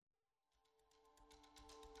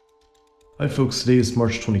Hi folks, today is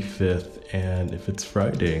March 25th, and if it's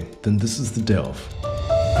Friday, then this is The Delve.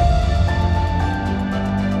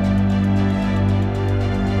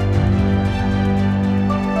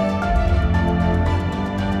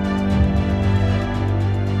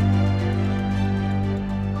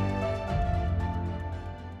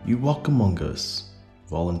 You walk among us,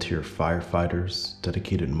 volunteer firefighters,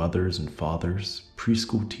 dedicated mothers and fathers,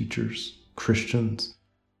 preschool teachers, Christians,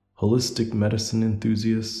 holistic medicine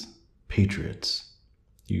enthusiasts, patriots.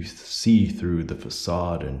 You see through the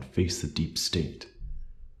facade and face the deep state.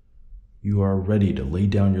 You are ready to lay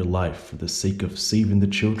down your life for the sake of saving the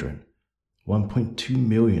children, 1.2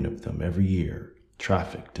 million of them every year,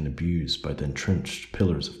 trafficked and abused by the entrenched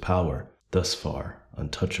pillars of power, thus far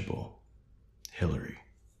untouchable. Hillary.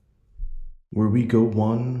 Where we go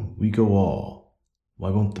one, we go all. Why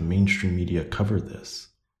won't the mainstream media cover this?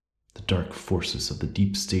 The dark forces of the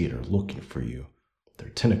deep state are looking for you. Their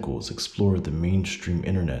tentacles explore the mainstream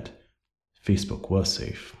internet. Facebook was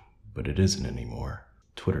safe, but it isn't anymore.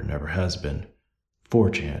 Twitter never has been.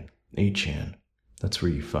 4chan, 8chan, that's where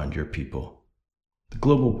you find your people. The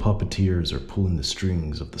global puppeteers are pulling the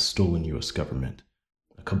strings of the stolen US government.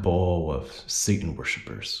 A cabal of Satan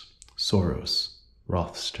worshippers. Soros,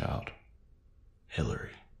 Rothschild,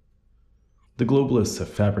 Hillary. The globalists have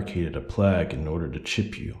fabricated a plague in order to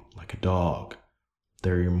chip you like a dog.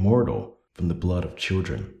 They're immortal from the blood of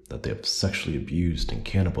children that they have sexually abused and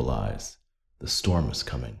cannibalized. The storm is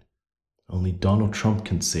coming. Only Donald Trump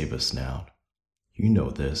can save us now. You know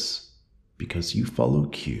this because you follow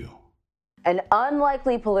Q. An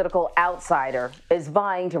unlikely political outsider is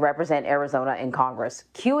vying to represent Arizona in Congress.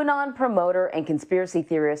 Q Anon promoter and conspiracy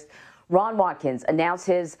theorist Ron Watkins announced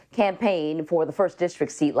his campaign for the 1st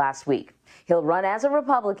District seat last week. He'll run as a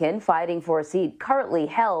Republican, fighting for a seat currently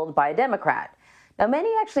held by a Democrat. Now,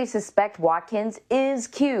 many actually suspect Watkins is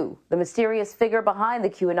Q, the mysterious figure behind the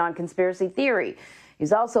QAnon conspiracy theory.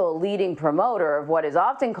 He's also a leading promoter of what is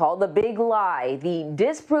often called the big lie, the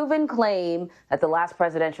disproven claim that the last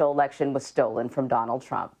presidential election was stolen from Donald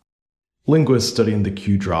Trump. Linguists studying the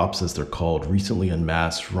Q drops, as they're called, recently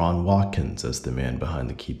unmasked Ron Watkins as the man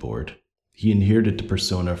behind the keyboard. He inherited the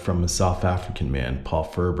persona from a South African man, Paul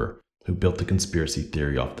Ferber, who built the conspiracy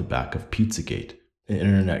theory off the back of Pizzagate, an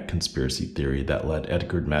internet conspiracy theory that led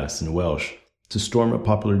Edgar Madison Welsh to storm a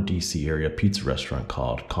popular DC area pizza restaurant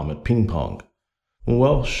called Comet Ping Pong. When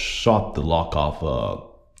Welsh shot the lock off a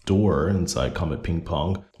door inside Comet Ping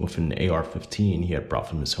Pong with an AR-15 he had brought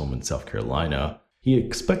from his home in South Carolina, he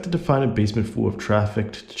expected to find a basement full of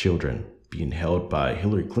trafficked children being held by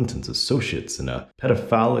Hillary Clinton's associates in a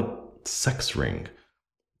pedophilic sex ring.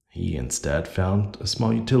 He instead found a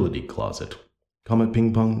small utility closet. Comet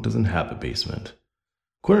Ping Pong doesn't have a basement.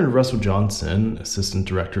 According to Russell Johnson, assistant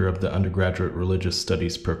director of the undergraduate religious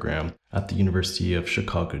studies program at the University of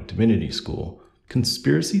Chicago Divinity School,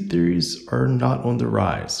 conspiracy theories are not on the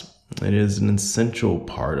rise. It is an essential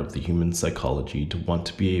part of the human psychology to want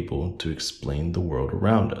to be able to explain the world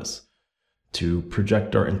around us, to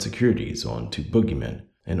project our insecurities onto boogeymen,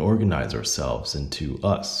 and organize ourselves into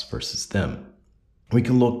us versus them. We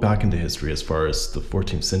can look back into history as far as the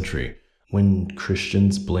 14th century, when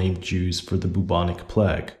Christians blamed Jews for the bubonic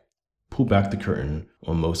plague. Pull back the curtain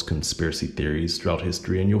on most conspiracy theories throughout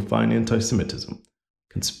history and you'll find anti-Semitism.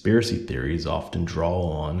 Conspiracy theories often draw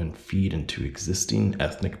on and feed into existing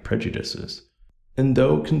ethnic prejudices. And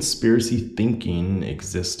though conspiracy thinking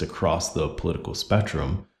exists across the political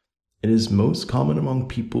spectrum, it is most common among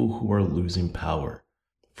people who are losing power.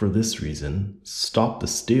 For this reason, Stop the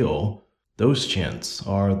Steal, those chants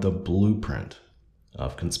are the blueprint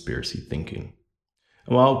of conspiracy thinking.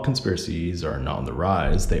 And while conspiracies are not on the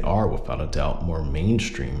rise, they are without a doubt more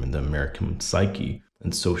mainstream in the American psyche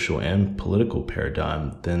and social and political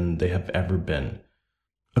paradigm than they have ever been.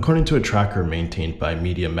 According to a tracker maintained by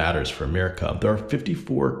Media Matters for America, there are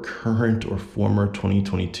 54 current or former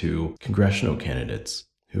 2022 congressional candidates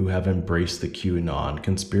who have embraced the QAnon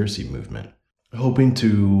conspiracy movement, hoping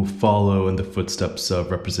to follow in the footsteps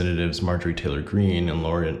of Representatives Marjorie Taylor Greene and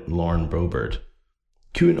Lauren Boebert.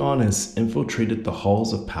 QAnon has infiltrated the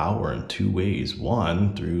halls of power in two ways.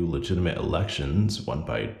 One, through legitimate elections won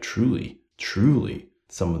by truly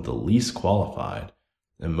some of the least qualified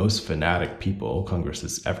and most fanatic people Congress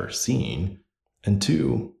has ever seen. And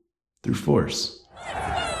two, through force.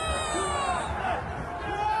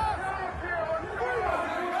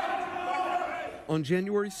 On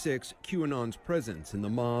January 6, QAnon's presence in the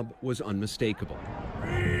mob was unmistakable.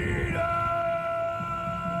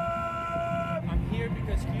 I'm here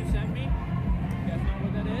because Q sent me. You guys know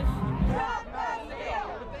what that is?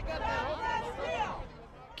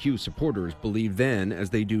 Q supporters believed then, as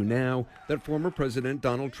they do now, that former President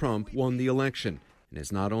Donald Trump won the election and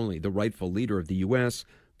is not only the rightful leader of the U.S.,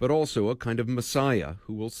 but also a kind of messiah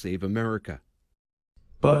who will save America.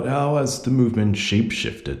 But how has the movement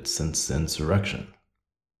shapeshifted since the insurrection?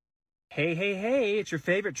 Hey, hey, hey, it's your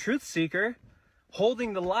favorite truth seeker,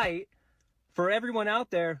 holding the light for everyone out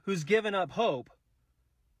there who's given up hope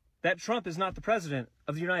that Trump is not the president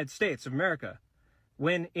of the United States of America,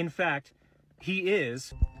 when, in fact, he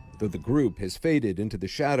is. Though the group has faded into the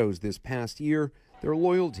shadows this past year, their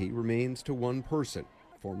loyalty remains to one person,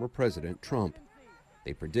 former President Trump.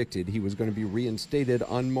 They predicted he was going to be reinstated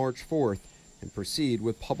on March 4th and proceed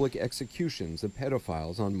with public executions of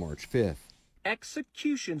pedophiles on March 5th.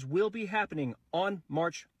 Executions will be happening on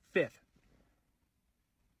March 5th.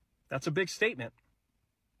 That's a big statement.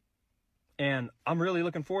 And I'm really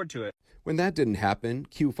looking forward to it. When that didn't happen,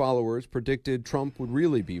 Q followers predicted Trump would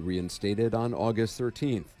really be reinstated on August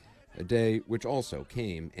 13th, a day which also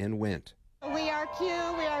came and went. We are Q,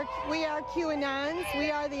 we are Q Anons,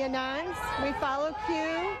 we are the Anons, we follow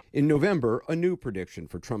Q. In November, a new prediction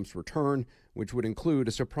for Trump's return, which would include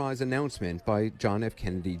a surprise announcement by John F.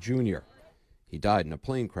 Kennedy Jr. He died in a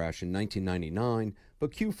plane crash in 1999,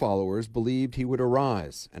 but Q followers believed he would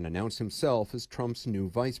arise and announce himself as Trump's new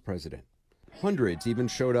vice president. Hundreds even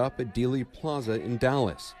showed up at Dealey Plaza in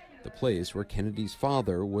Dallas, the place where Kennedy's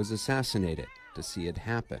father was assassinated, to see it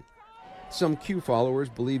happen. Some Q followers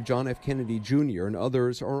believe John F. Kennedy Jr. and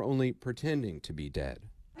others are only pretending to be dead.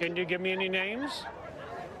 Can you give me any names?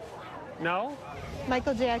 No?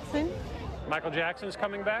 Michael Jackson. Michael Jackson's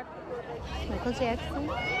coming back? Michael Jackson.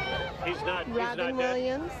 He's not Robin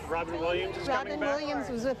Williams. Dead. Robin Williams is coming Robin back? Williams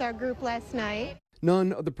was with our group last night.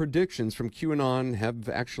 None of the predictions from QAnon have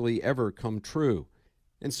actually ever come true.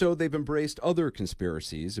 And so they've embraced other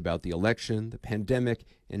conspiracies about the election, the pandemic,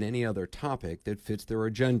 and any other topic that fits their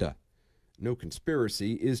agenda. No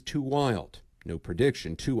conspiracy is too wild, no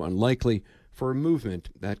prediction too unlikely for a movement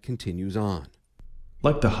that continues on.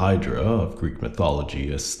 Like the Hydra of Greek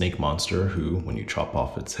mythology, a snake monster who, when you chop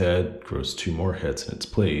off its head, grows 2 more heads in its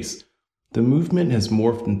place, the movement has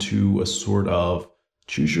morphed into a sort of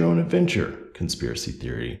choose-your-own-adventure conspiracy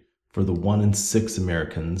theory for the 1 in 6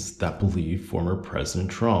 Americans that believe former President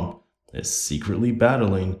Trump is secretly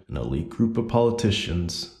battling an elite group of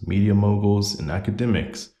politicians, media moguls, and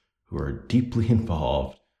academics who are deeply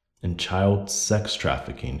involved in child sex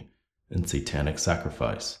trafficking and satanic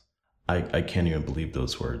sacrifice. I can't even believe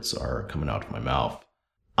those words are coming out of my mouth.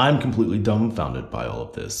 I'm completely dumbfounded by all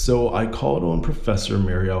of this, so I called on Professor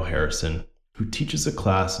Marielle Harrison, who teaches a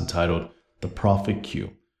class entitled The Prophet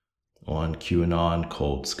Q on QAnon,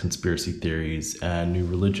 cults, conspiracy theories, and new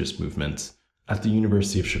religious movements at the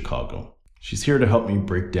University of Chicago. She's here to help me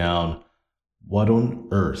break down what on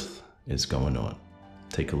earth is going on.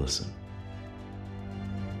 Take a listen.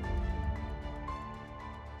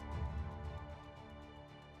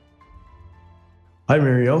 Hi,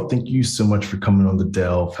 Marielle. Thank you so much for coming on The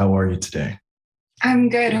Delve. How are you today? I'm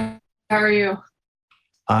good. How are you?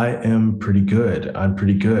 I am pretty good. I'm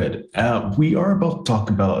pretty good. We are about to talk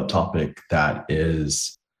about a topic that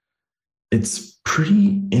it's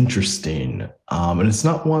pretty interesting. And it's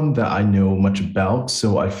not one that I know much about.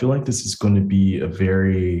 So I feel like this is going to be a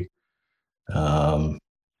very,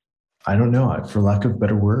 I don't know, for lack of a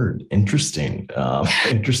better word, interesting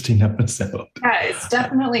episode. Yeah, it's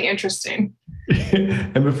definitely interesting.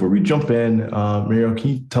 And before we jump in, Marielle, can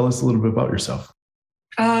you tell us a little bit about yourself?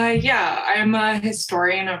 Yeah, I'm a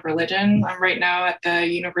historian of religion. I'm right now at the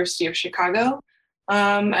University of Chicago,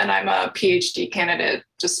 and I'm a PhD candidate,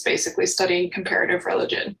 just basically studying comparative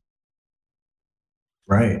religion.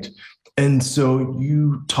 Right. And so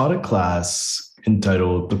you taught a class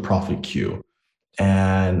entitled The Prophet Q.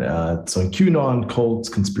 And so in QAnon, cults,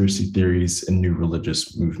 conspiracy theories, and new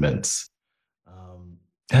religious movements.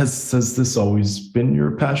 Has this always been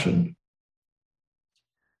your passion?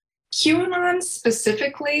 QAnon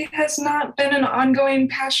specifically has not been an ongoing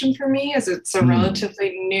passion for me, as it's a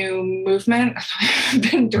relatively new movement. I've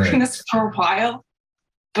been doing this for a while.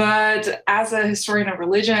 But as a historian of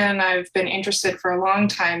religion, I've been interested for a long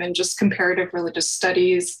time in just comparative religious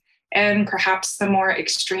studies and perhaps the more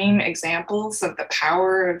extreme examples of the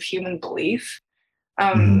power of human belief.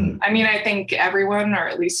 I mean, I think everyone, or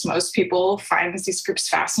at least most people, finds these groups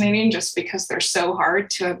fascinating just because they're so hard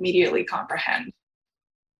to immediately comprehend.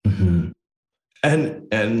 Mm-hmm.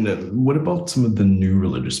 And what about some of the new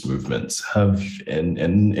religious movements? Have and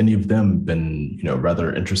any of them been,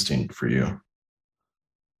 rather interesting for you?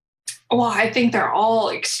 Well, I think they're all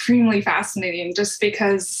extremely fascinating just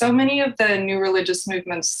because so many of the new religious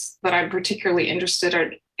movements that I'm particularly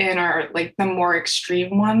interested in are like the more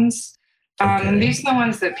extreme ones. Okay. These are the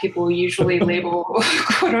ones that people usually label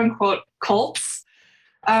quote unquote cults.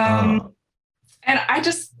 And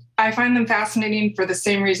I find them fascinating for the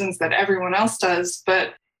same reasons that everyone else does.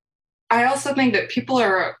 But I also think that people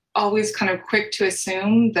are always kind of quick to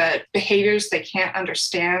assume that behaviors they can't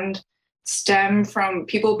understand stem from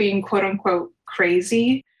people being quote unquote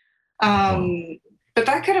crazy. But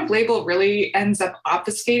that kind of label really ends up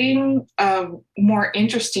obfuscating a more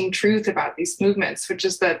interesting truth about these movements, which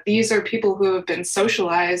is that these are people who have been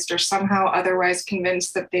socialized or somehow otherwise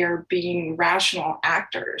convinced that they are being rational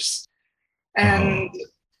actors. And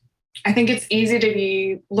I think it's easy to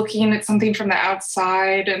be looking at something from the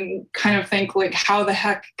outside and kind of think, like, how the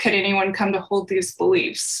heck could anyone come to hold these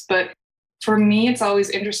beliefs? But for me, it's always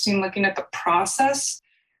interesting looking at the process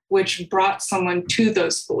which brought someone to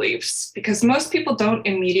those beliefs, because most people don't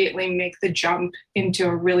immediately make the jump into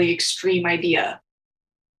a really extreme idea.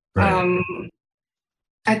 Right.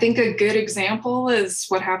 I think a good example is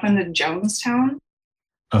what happened in Jonestown.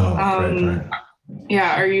 Right.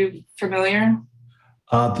 Yeah, are you familiar?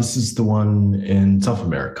 This is the one in South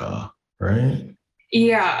America, right?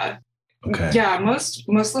 Yeah. Okay. Yeah, most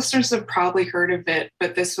listeners have probably heard of it,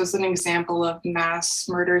 but this was an example of mass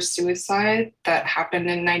murder-suicide that happened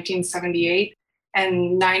in 1978,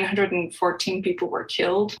 and 914 people were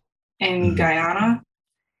killed in Guyana.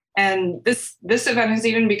 And this event has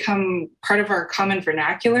even become part of our common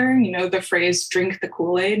vernacular. You know, the phrase "drink the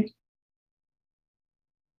Kool-Aid."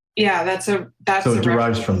 Yeah, that's so it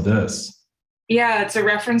derives from this. Yeah, it's a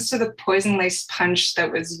reference to the poison-laced punch that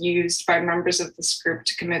was used by members of this group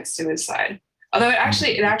to commit suicide. Although it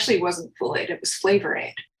actually wasn't Kool-Aid, it was Flavor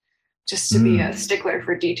Aid, just to be a stickler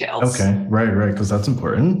for details. Okay, right, because that's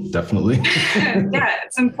important, definitely. Yeah,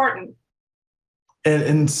 it's important.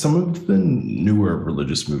 And some of the newer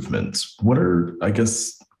religious movements,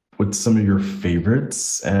 what's some of your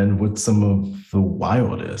favorites and what's some of the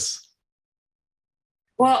wildest?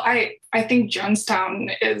 Well, I think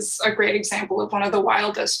Jonestown is a great example of one of the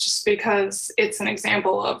wildest, just because it's an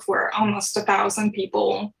example of where almost 1,000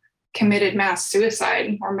 people committed mass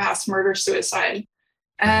suicide or mass murder-suicide.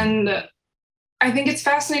 And I think it's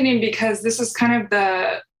fascinating because this is kind of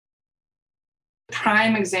the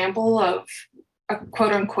prime example of a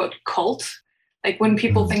quote-unquote cult. Like when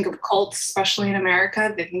people think of cults, especially in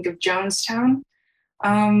America, they think of Jonestown.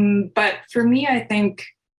 But for me, I think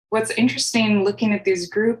what's interesting looking at these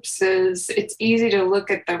groups is it's easy to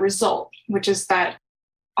look at the result, which is that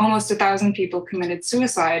almost 1,000 people committed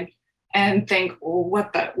suicide, and think, well,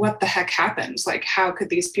 what the heck happened? Like, how could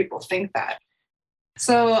these people think that?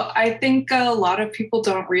 So I think a lot of people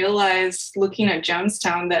don't realize, looking at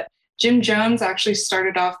Jonestown, that Jim Jones actually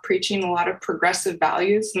started off preaching a lot of progressive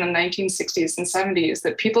values in the 1960s and 70s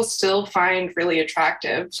that people still find really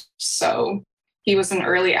attractive. So he was an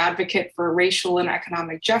early advocate for racial and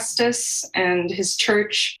economic justice, and his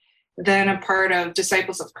church, then a part of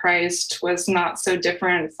Disciples of Christ, was not so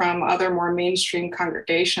different from other more mainstream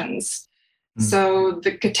congregations. So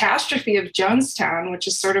the catastrophe of Jonestown, which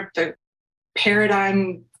is sort of the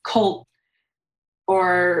paradigm cult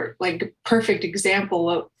or like perfect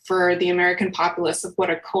example for the American populace of what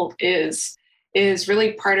a cult is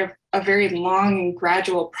really part of a very long and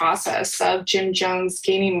gradual process of Jim Jones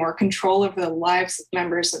gaining more control over the lives of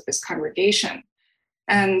members of his congregation.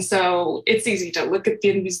 And so it's easy to look at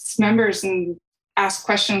these members and ask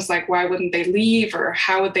questions like, why wouldn't they leave, or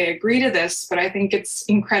how would they agree to this? But I think it's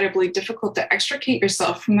incredibly difficult to extricate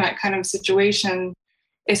yourself from that kind of situation,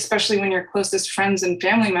 especially when your closest friends and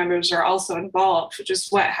family members are also involved, which is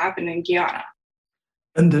what happened in Guyana.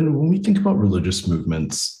 And then when we think about religious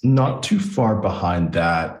movements, not too far behind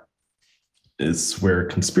that is where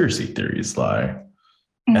conspiracy theories lie.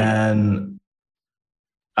 And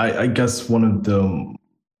I guess one of the,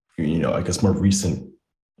 more recent,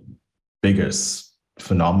 biggest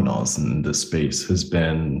phenomena in this space has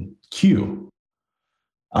been Q.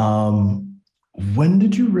 When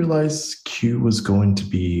did you realize Q was going to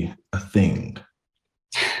be a thing?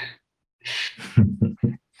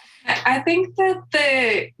 I think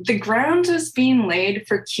that the ground was being laid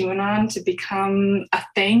for QAnon to become a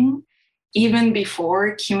thing even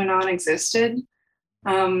before QAnon existed.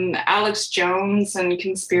 Alex Jones and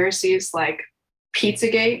conspiracies like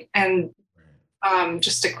Pizzagate, and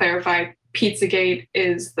just to clarify, Pizzagate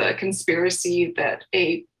is the conspiracy that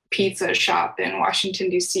a pizza shop in Washington,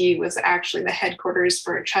 D.C. was actually the headquarters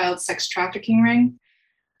for a child sex trafficking ring.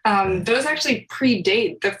 Those actually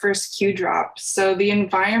predate the first Q drop. So the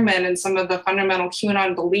environment and some of the fundamental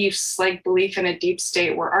QAnon beliefs, like belief in a deep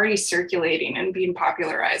state, were already circulating and being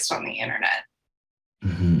popularized on the internet.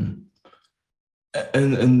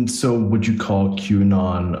 And so would you call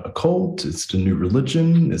QAnon a cult? Is it a new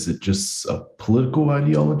religion? Is it just a political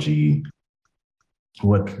ideology?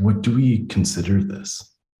 What do we consider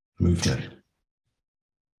this movement?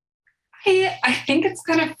 I think it's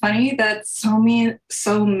kind of funny that so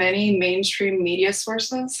many mainstream media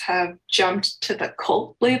sources have jumped to the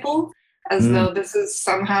cult label as though this is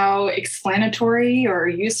somehow explanatory or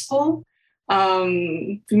useful.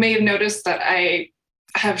 You may have noticed that I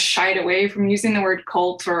have shied away from using the word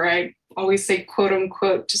cult, or I always say quote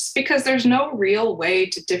unquote, just because there's no real way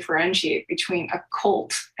to differentiate between a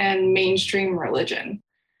cult and mainstream religion.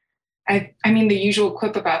 I mean, the usual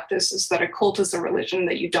quip about this is that a cult is a religion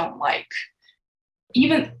that you don't like.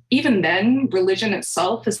 Even then, religion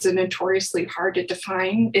itself is a notoriously hard to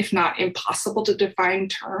define, if not impossible to define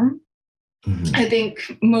term. I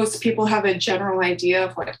think most people have a general idea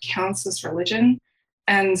of what counts as religion,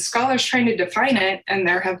 and scholars trying to define it, and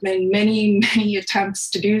there have been many, many attempts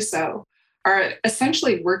to do so, are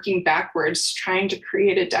essentially working backwards, trying to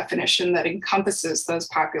create a definition that encompasses those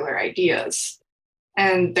popular ideas.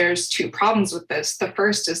 And there's two problems with this. The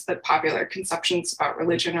first is that popular conceptions about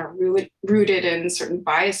religion are rooted in certain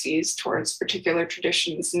biases towards particular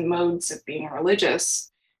traditions and modes of being religious.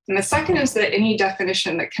 And the second is that any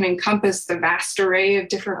definition that can encompass the vast array of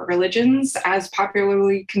different religions as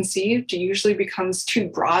popularly conceived usually becomes too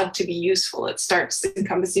broad to be useful. It starts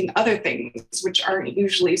encompassing other things which aren't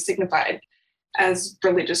usually signified as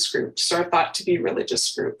religious groups or thought to be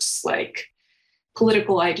religious groups, like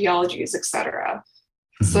political ideologies, etc.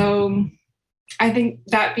 So I think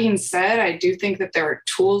that being said, I do think that there are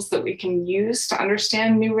tools that we can use to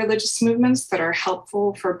understand new religious movements that are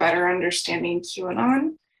helpful for better understanding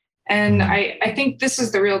QAnon. And I think this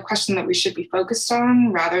is the real question that we should be focused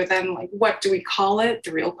on, rather than like, what do we call it?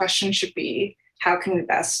 The real question should be, how can we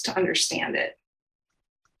best understand it?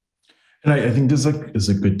 And I think this is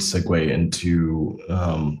a good segue into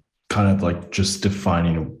kind of like just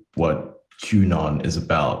defining what QAnon is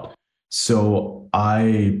about. So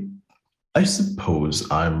I suppose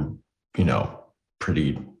I'm,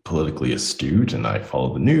 pretty politically astute, and I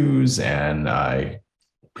follow the news, and I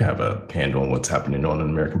have a handle on what's happening on in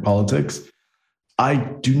American politics. I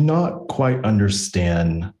do not quite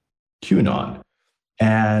understand QAnon,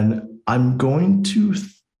 and I'm going to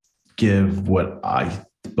give what I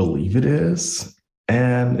believe it is.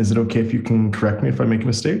 And is it okay if you can correct me if I make a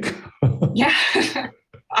mistake? Yeah,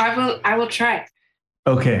 I will try.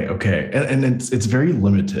 Okay. And it's very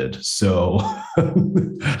limited. So,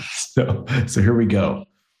 so here we go.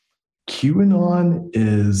 QAnon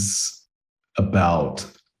is about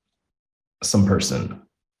some person,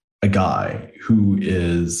 a guy who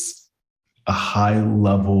is a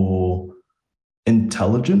high-level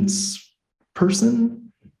intelligence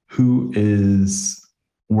person who is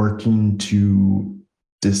working to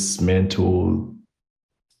dismantle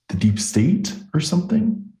the deep state or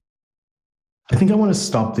something. I think I want to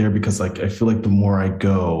stop there because I feel like the more I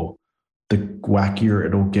go, the wackier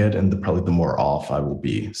it'll get, and probably the more off I will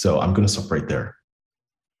be. So I'm going to stop right there.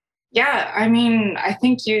 Yeah, I mean, I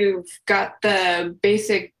think you've got the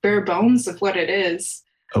basic bare bones of what it is.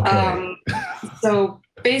 Okay. So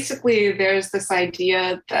basically, there's this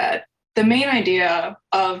idea that the main idea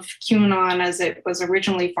of QAnon as it was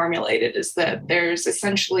originally formulated is that there's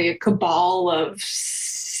essentially a cabal of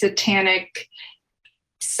satanic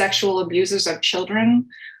sexual abusers of children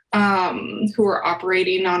who are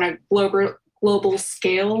operating on a global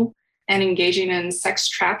scale and engaging in sex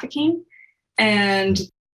trafficking. And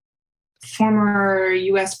former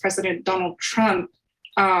US President Donald Trump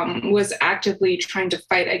was actively trying to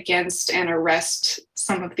fight against and arrest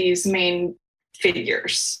some of these main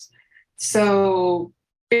figures. So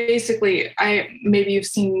basically, maybe you've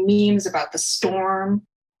seen memes about the storm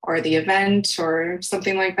or the event or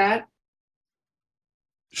something like that.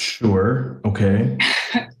 Sure. Okay.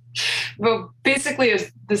 Well, basically,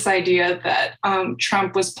 it's this idea that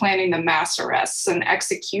Trump was planning the mass arrests and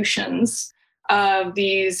executions of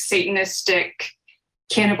these Satanistic,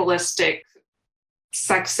 cannibalistic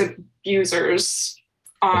sex abusers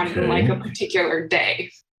on like a particular day.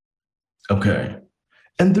 Okay.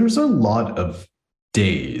 And there's a lot of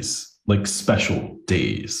days, like special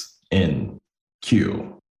days in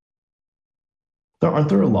Q. Aren't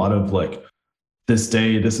there a lot of like, this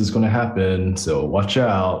day, this is going to happen, so watch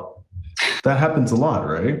out? That happens a lot,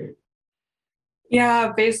 right?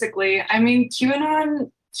 Yeah, basically. I mean,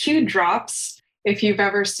 Q drops, if you've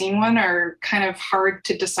ever seen one, are kind of hard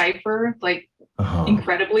to decipher, like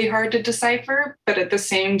incredibly hard to decipher. But at the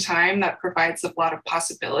same time, that provides a lot of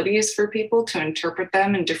possibilities for people to interpret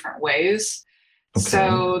them in different ways. Okay.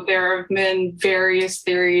 So there have been various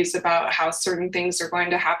theories about how certain things are going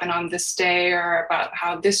to happen on this day, or about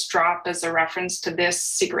how this drop is a reference to this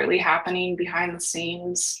secretly happening behind the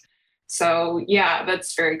scenes. So yeah,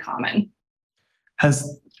 that's very common.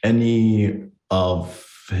 Has any of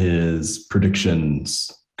his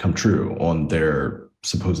predictions come true on their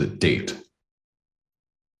supposed date?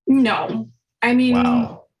 No. I mean,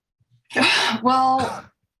 Wow. well,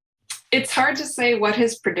 it's hard to say what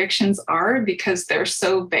his predictions are because they're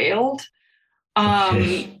so veiled.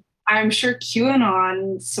 Okay. I'm sure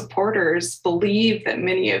QAnon supporters believe that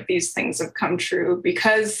many of these things have come true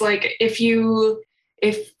because, like, if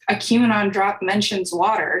a QAnon drop mentions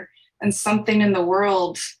water and something in the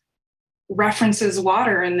world references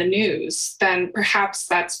water in the news, then perhaps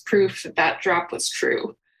that's proof that that drop was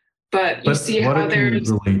true. But you see water how can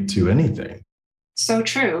there's relate to anything. so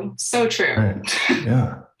true, so true. Right.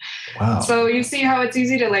 Yeah. Wow. So you see how it's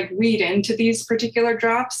easy to like read into these particular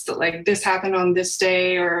drops that like this happened on this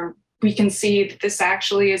day, or we can see that this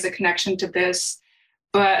actually is a connection to this.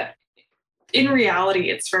 But in reality,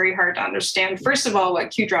 it's very hard to understand, first of all,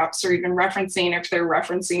 what Q drops are even referencing, if they're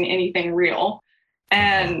referencing anything real.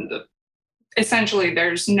 And essentially,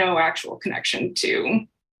 there's no actual connection to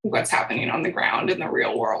what's happening on the ground in the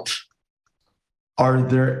real world. Are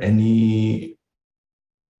there any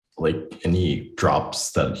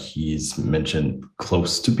drops that he's mentioned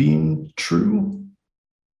close to being true?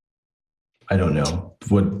 I don't know.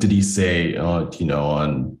 What did he say?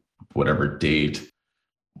 On whatever date,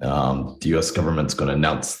 the U.S. government's going to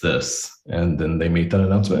announce this, and then they made that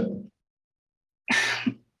announcement.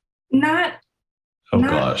 Not. Oh not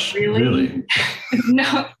gosh, really?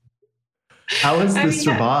 No. How has this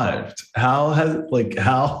survived? How?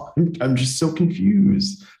 I'm just so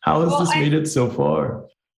confused. How has this made it so far?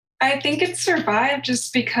 I think it survived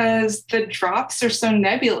just because the drops are so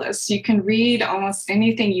nebulous. You can read almost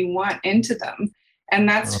anything you want into them. And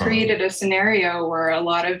that's created a scenario where a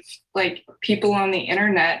lot of like people on the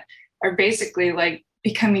internet are basically like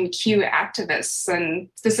becoming Q activists. And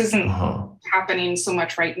this isn't happening so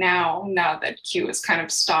much right now that Q has kind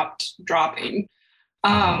of stopped dropping.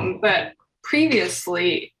 But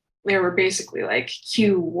previously, they were basically like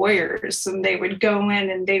Q warriors, and they would go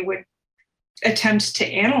in and they would attempt to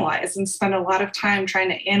analyze and spend a lot of time trying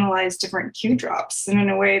to analyze different Q drops. And in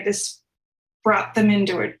a way, this brought them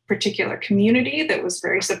into a particular community that was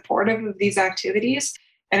very supportive of these activities.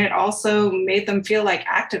 And it also made them feel like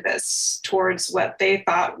activists towards what they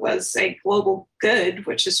thought was a global good,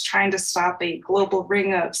 which is trying to stop a global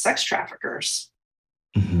ring of sex traffickers.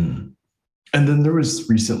 Mm-hmm. And then there was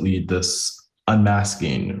recently this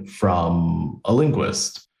unmasking from a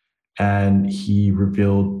linguist, and he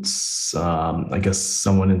revealed, I guess,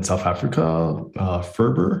 someone in South Africa,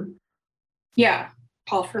 Ferber. Yeah,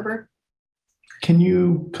 Paul Ferber. Can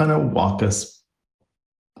you kind of walk us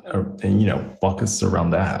around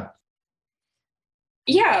that?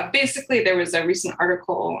 Yeah, basically, there was a recent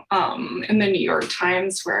article in the New York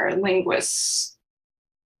Times where linguists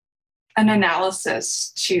an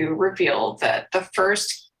analysis to reveal that the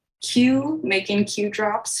first Q making Q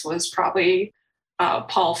drops was probably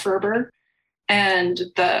Paul Ferber. And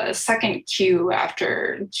the second Q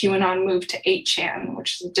after QAnon moved to 8chan,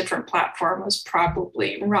 which is a different platform, was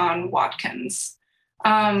probably Ron Watkins.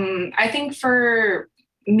 I think for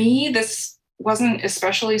me, this wasn't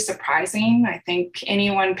especially surprising. I think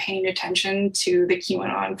anyone paying attention to the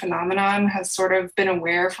QAnon phenomenon has sort of been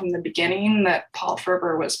aware from the beginning that Paul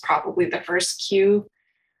Ferber was probably the first Q,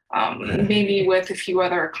 maybe with a few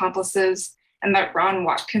other accomplices, and that Ron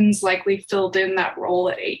Watkins likely filled in that role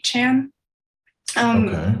at 8chan.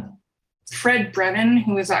 Fred Brennan,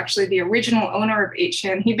 who is actually the original owner of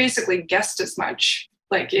 8chan, he basically guessed as much,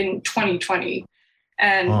 like in 2020.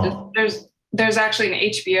 And there's actually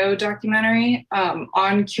an HBO documentary on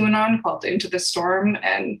QAnon called Into the Storm.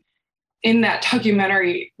 And in that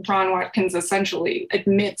documentary, Ron Watkins essentially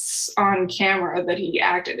admits on camera that he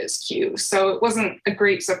acted as Q. So it wasn't a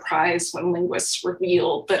great surprise when linguists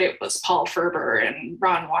revealed that it was Paul Ferber and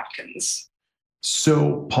Ron Watkins.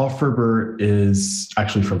 So Paul Ferber is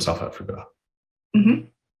actually from South Africa. Mm-hmm.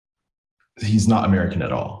 He's not American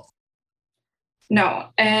at all. No,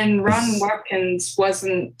 and Ron Watkins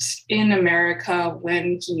wasn't in America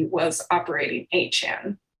when he was operating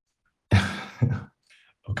 8chan.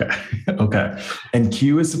 Okay. And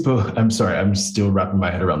Q is supposed, I'm sorry, I'm still wrapping my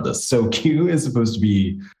head around this. So Q is supposed to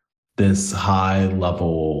be this high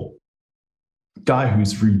level guy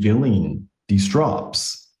who's revealing these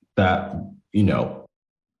drops that,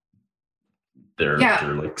 they're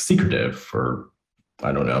like secretive, or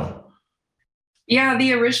I don't know. Yeah,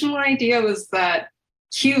 the original idea was that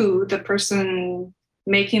Q, the person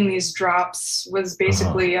making these drops, was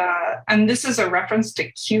basically, and this is a reference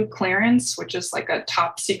to Q clearance, which is like a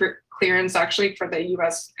top secret clearance actually for the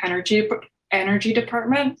U.S. Energy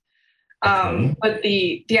Department. But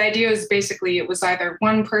the idea is basically it was either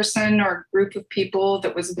one person or a group of people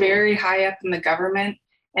that was very high up in the government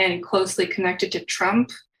and closely connected to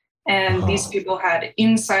Trump. And these people had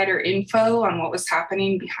insider info on what was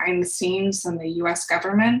happening behind the scenes in the US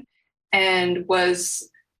government and was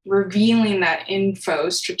revealing that info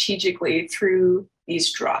strategically through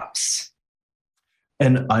these drops.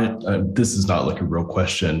 And this is not like a real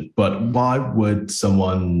question, but why would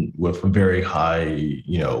someone with a very high,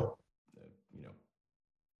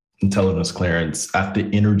 intelligence clearance at the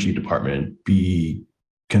Energy Department be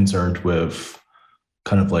concerned with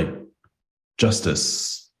kind of like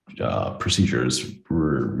justice procedures,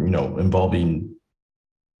 involving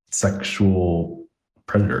sexual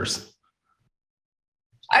predators?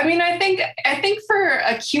 I mean, I think for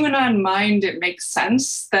a QAnon mind, it makes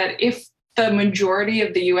sense that if the majority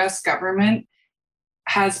of the US government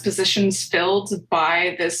has positions filled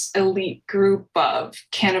by this elite group of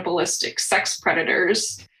cannibalistic sex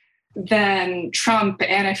predators, then Trump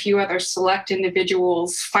and a few other select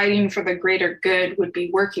individuals fighting for the greater good would be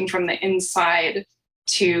working from the inside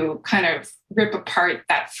to kind of rip apart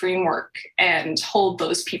that framework and hold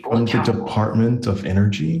those people accountable. The Department of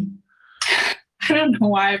Energy? I don't know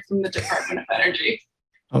why I'm from the Department of Energy.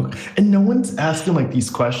 Okay. And no one's asking like these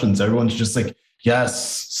questions. Everyone's just like,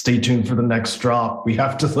 yes, stay tuned for the next drop. We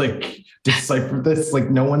have to like decipher this. Like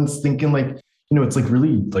no one's thinking like, it's like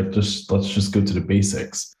really like just let's just go to the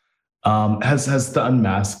basics. Has the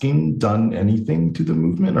unmasking done anything to the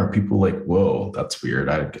movement? Are people like, whoa, that's weird.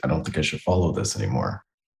 I don't think I should follow this anymore?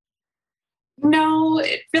 No,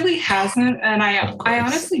 it really hasn't. And I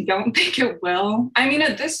honestly don't think it will. I mean,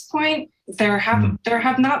 at this point, there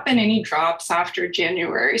have not been any drops after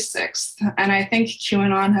January 6th. And I think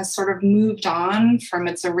QAnon has sort of moved on from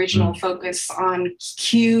its original focus on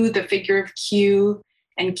Q, the figure of Q,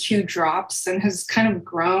 and Q drops, and has kind of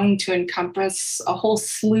grown to encompass a whole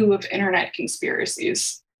slew of internet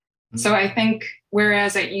conspiracies. So I think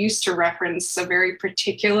whereas it used to reference a very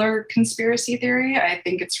particular conspiracy theory, I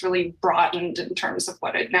think it's really broadened in terms of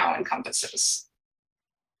what it now encompasses.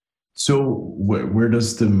 So where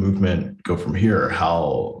does the movement go from here?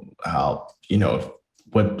 How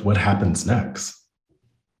what happens next?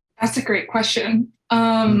 That's a great question.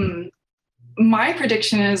 My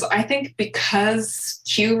prediction is I think because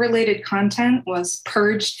Q-related content was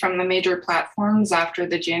purged from the major platforms after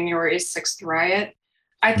the January 6th riot,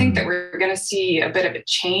 I think that we're going to see a bit of a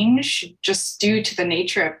change just due to the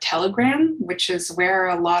nature of Telegram, which is where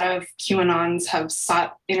a lot of QAnons have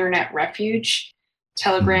sought internet refuge.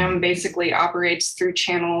 Telegram basically operates through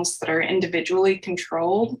channels that are individually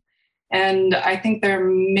controlled. And I think there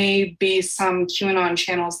may be some QAnon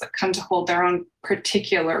channels that come to hold their own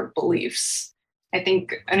particular beliefs. I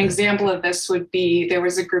think an example of this would be there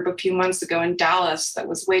was a group a few months ago in Dallas that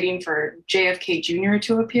was waiting for JFK Jr.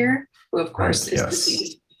 to appear, who of course is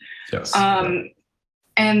deceased. Yes.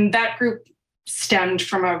 And that group stemmed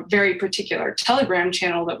from a very particular Telegram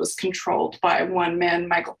channel that was controlled by one man,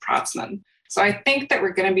 Michael Protzman. So I think that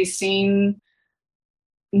we're going to be seeing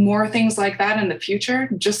more things like that in the future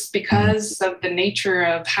just because of the nature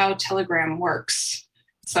of how Telegram works.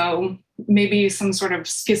 So maybe some sort of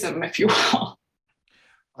schism, if you will.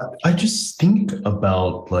 I just think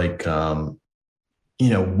about like,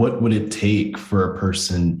 what would it take for a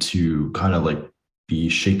person to kind of like be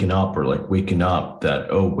shaken up or like waking up that,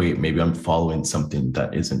 oh, wait, maybe I'm following something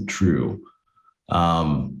that isn't true.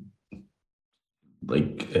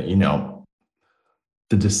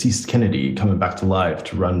 The deceased Kennedy coming back to life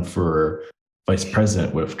to run for vice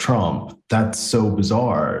president with Trump. That's so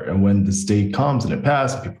bizarre. And when this day comes and it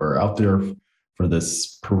passes, people are out there for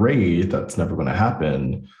this parade that's never going to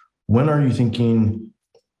happen. When are you thinking,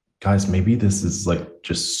 guys, maybe this is like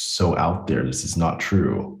just so out there. This is not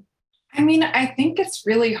true. I mean, I think it's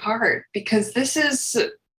really hard because there's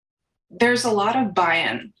a lot of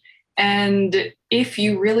buy-in. And if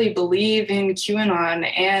you really believe in QAnon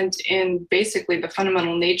and in basically the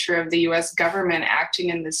fundamental nature of the US government acting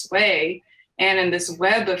in this way and in this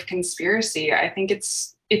web of conspiracy, I think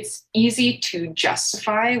it's easy to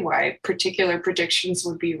justify why particular predictions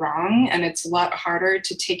would be wrong. And it's a lot harder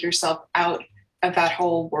to take yourself out of that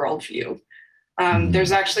whole worldview.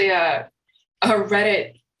 There's actually a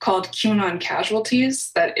Reddit called QAnon Casualties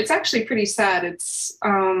that it's actually pretty sad. It's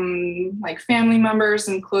like family members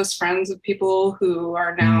and close friends of people who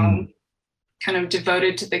are now kind of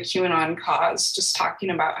devoted to the QAnon cause, just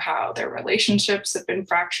talking about how their relationships have been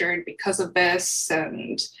fractured because of this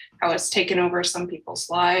and how it's taken over some people's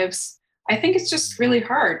lives. I think it's just really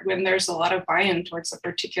hard when there's a lot of buy-in towards a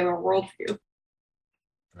particular worldview.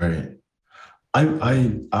 Right.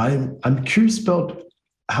 I'm curious about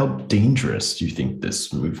how dangerous do you think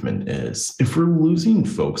this movement is? If we're losing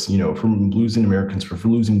folks, if we're losing Americans, if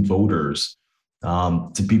we're losing voters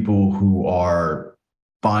to people who are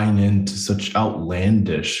buying into such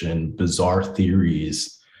outlandish and bizarre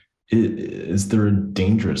theories, is there a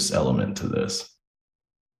dangerous element to this?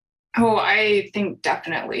 Oh, I think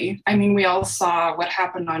definitely. I mean, we all saw what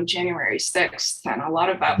happened on January 6th, and a lot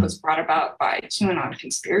of that was brought about by QAnon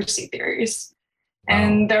conspiracy theories.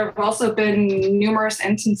 And there have also been numerous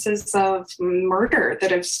instances of murder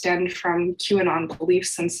that have stemmed from QAnon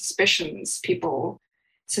beliefs and suspicions, people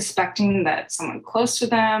suspecting that someone close to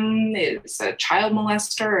them is a child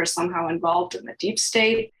molester or somehow involved in the deep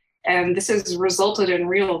state. And this has resulted in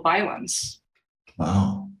real violence.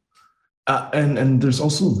 Wow. And there's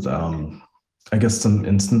also, I guess, some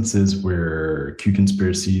instances where Q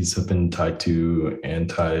conspiracies have been tied to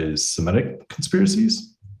anti-Semitic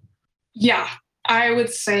conspiracies. Yeah, I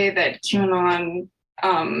would say that QAnon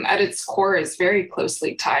at its core is very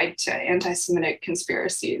closely tied to anti-Semitic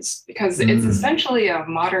conspiracies because it's essentially a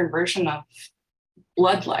modern version of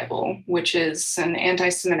blood libel, which is an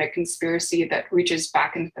anti-Semitic conspiracy that reaches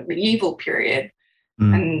back into the medieval period.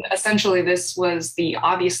 And essentially, this was the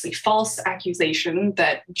obviously false accusation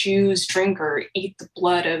that Jews drink or eat the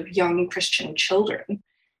blood of young Christian children.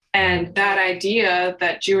 And that idea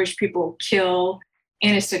that Jewish people kill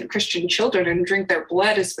innocent Christian children and drink their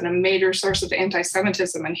blood has been a major source of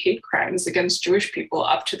anti-Semitism and hate crimes against Jewish people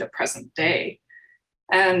up to the present day.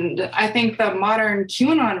 And I think the modern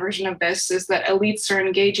QAnon version of this is that elites are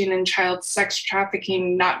engaging in child sex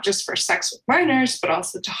trafficking, not just for sex with minors, but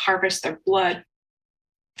also to harvest their blood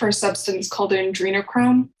for a substance called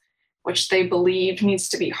adrenochrome, which they believe needs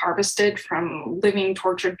to be harvested from living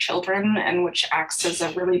tortured children and which acts as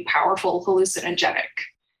a really powerful hallucinogenic.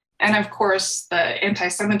 And of course, the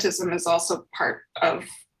anti-Semitism is also part of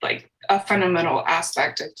like a fundamental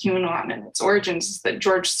aspect of QAnon and its origins is that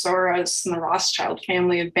George Soros and the Rothschild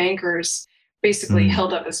family of bankers basically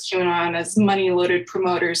held up as QAnon as money-loaded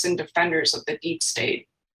promoters and defenders of the deep state.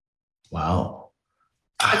 Wow.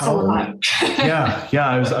 That's a lot. yeah.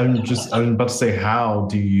 I was about to say, how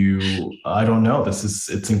do you, I don't know.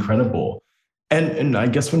 It's incredible. And I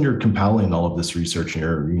guess when you're compiling all of this research and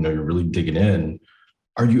you're really digging in,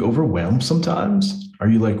 are you overwhelmed sometimes? Are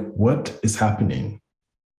you like, what is happening?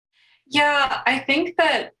 Yeah, I think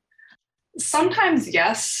that sometimes,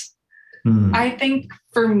 yes. I think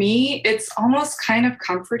for me, it's almost kind of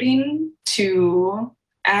comforting to,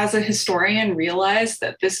 as a historian, realize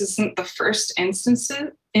that this isn't the first instance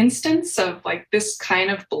of like this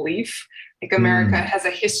kind of belief. Like America has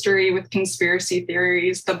a history with conspiracy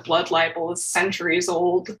theories. The blood libel is centuries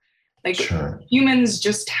old. Like humans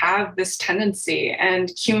just have this tendency, and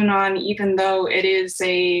QAnon, even though it is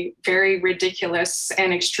a very ridiculous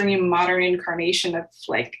and extreme modern incarnation of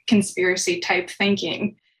like conspiracy type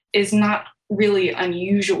thinking, is not really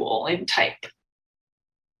unusual in type.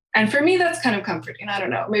 And for me, that's kind of comforting. I don't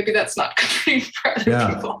know. Maybe that's not comforting for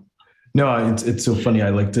other people. No, it's so funny. I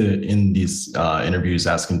like to, in these interviews,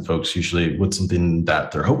 asking folks usually what's something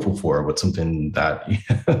that they're hopeful for, what's something that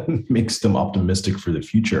makes them optimistic for the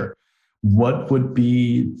future. What would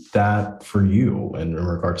be that for you in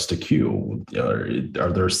regards to Q?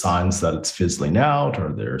 Are there signs that it's fizzling out?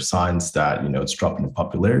 Are there signs that, it's dropping in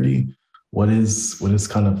popularity? What is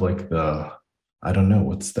kind of like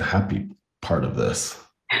what's the happy part of this?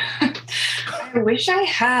 I wish I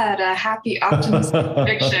had a happy, optimistic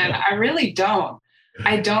prediction. I really don't.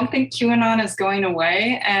 I don't think QAnon is going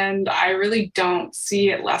away, and I really don't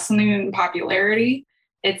see it lessening in popularity.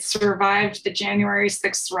 It survived the January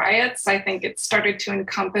 6th riots. I think it started to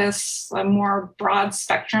encompass a more broad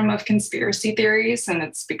spectrum of conspiracy theories, and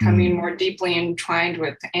it's becoming more deeply entwined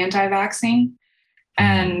with anti-vaxxing.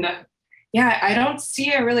 And I don't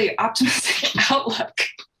see a really optimistic outlook.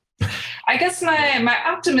 I guess my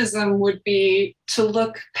optimism would be to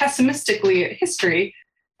look pessimistically at history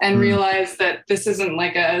and realize that this isn't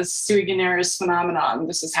like a sui generis phenomenon.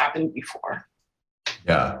 This has happened before.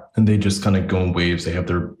 Yeah. And they just kind of go in waves. They have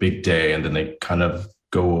their big day and then they kind of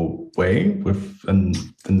go away with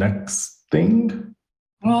the next thing.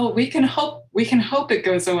 Well, we can hope it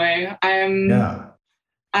goes away. I'm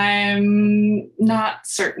not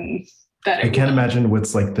certain. I can't imagine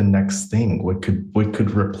what's like the next thing. What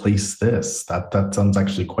could replace this? That sounds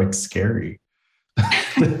actually quite scary.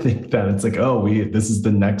 To think that it's like, this is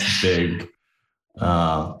the next big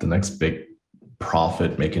The next big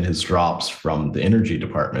prophet making his drops from the energy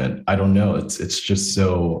department. I don't know. It's just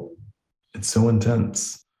it's so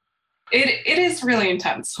intense. It is really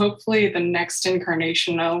intense. Hopefully the next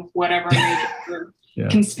incarnation of whatever major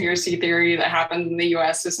conspiracy theory that happens in the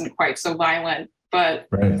US isn't quite so violent. But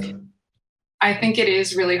right. I think it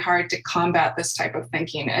is really hard to combat this type of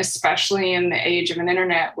thinking, especially in the age of an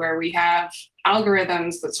internet where we have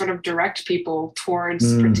algorithms that sort of direct people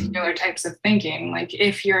towards particular types of thinking. Like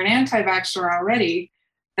if you're an anti-vaxxer already,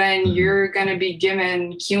 then you're going to be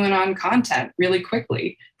given QAnon content really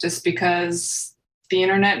quickly just because the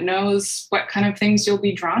internet knows what kind of things you'll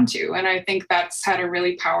be drawn to. And I think that's had a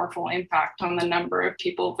really powerful impact on the number of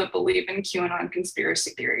people that believe in QAnon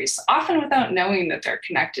conspiracy theories, often without knowing that they're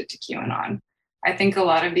connected to QAnon. I think a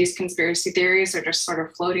lot of these conspiracy theories are just sort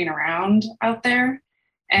of floating around out there,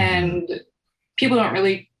 and people don't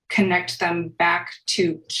really connect them back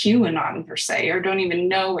to QAnon per se, or don't even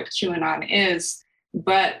know what QAnon is,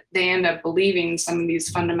 but they end up believing some of these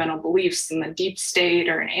fundamental beliefs in the deep state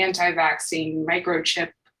or an anti-vaccine, microchip,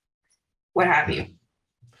 what have you.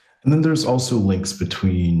 And then there's also links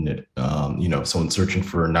between, someone searching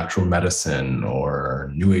for natural medicine or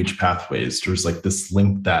new age pathways. There's like this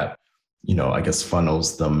link that, I guess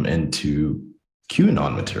funnels them into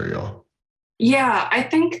QAnon material. Yeah, I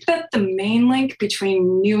think that the main link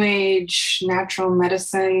between New Age, natural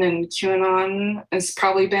medicine, and QAnon has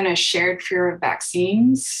probably been a shared fear of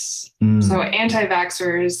vaccines. So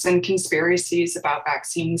anti-vaxxers and conspiracies about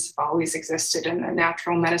vaccines have always existed in the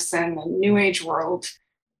natural medicine and New Age world.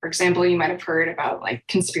 For example, you might have heard about like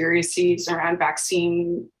conspiracies around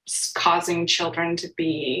vaccines causing children to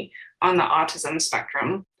be on the autism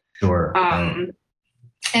spectrum. Sure.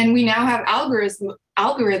 And we now have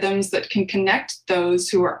algorithms that can connect those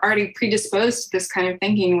who are already predisposed to this kind of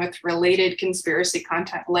thinking with related conspiracy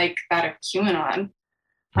content like that of QAnon.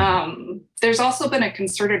 There's also been a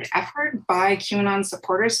concerted effort by QAnon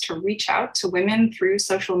supporters to reach out to women through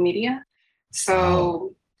social media.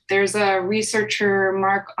 So there's a researcher,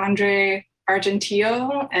 Marc-Andre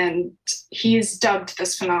Argentillo, and he's dubbed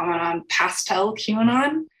this phenomenon pastel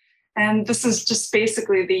QAnon. And this is just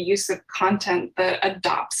basically the use of content that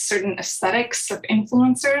adopts certain aesthetics of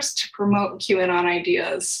influencers to promote QAnon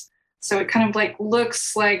ideas. So it kind of like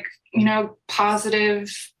looks like, positive,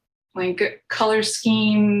 like color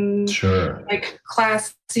scheme, sure, like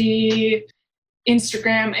classy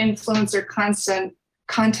Instagram influencer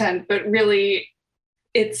content, but really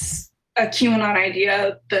it's a QAnon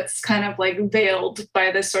idea that's kind of like veiled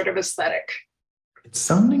by this sort of aesthetic. It's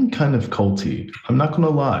sounding kind of culty. I'm not going to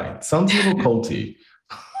lie. It sounds a little culty.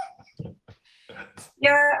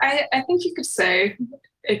 Yeah, I think you could say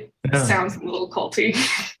it sounds a little culty.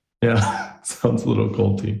 Yeah, sounds a little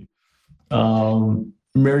culty.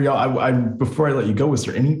 Marielle, before I let you go, is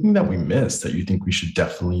there anything that we missed that you think we should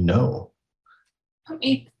definitely know? Let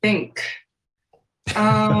me think.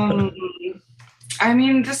 I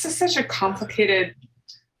mean, this is such a complicated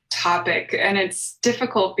topic, and it's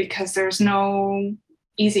difficult because there's no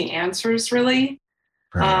easy answers, really.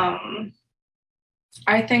 Right.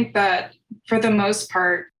 I think that for the most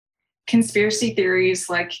part, conspiracy theories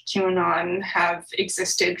like QAnon have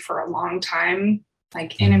existed for a long time,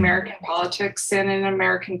 like in American politics and in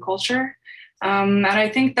American culture. And I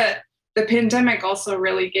think that the pandemic also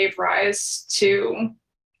really gave rise to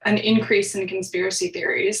an increase in conspiracy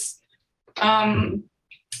theories.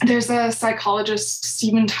 There's a psychologist,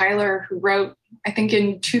 Steven Tyler, who wrote, I think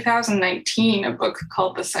in 2019, a book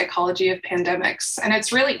called The Psychology of Pandemics. And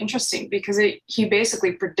it's really interesting because he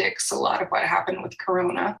basically predicts a lot of what happened with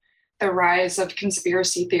Corona, the rise of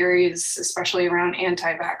conspiracy theories, especially around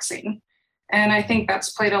anti-vaccine. And I think that's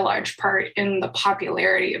played a large part in the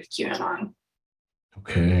popularity of QAnon.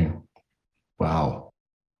 Okay. Wow.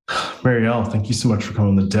 Marielle, thank you so much for coming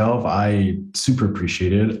on The Delve. I super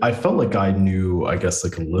appreciate it. I felt like I knew, I guess,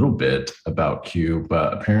 like a little bit about Q,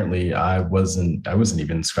 but apparently I wasn't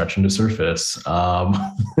even scratching the surface.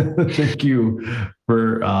 Thank you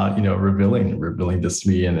for revealing this to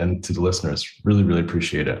me and to the listeners. Really, really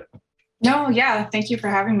appreciate it. No, yeah, thank you for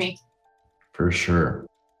having me. For sure.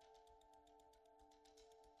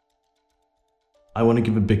 I want to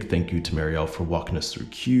give a big thank you to Marielle for walking us through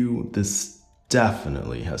Q. This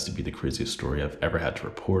definitely has to be the craziest story I've ever had to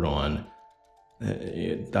report on.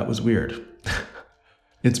 That was weird.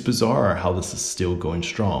 It's bizarre how this is still going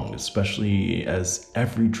strong, especially as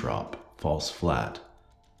every drop falls flat.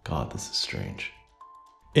 God, this is strange.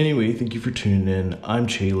 Anyway, thank you for tuning in. I'm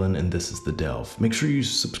Chalin, and this is The Delve. Make sure you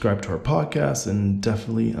subscribe to our podcast and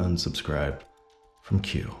definitely unsubscribe from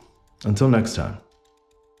Q. Until next time.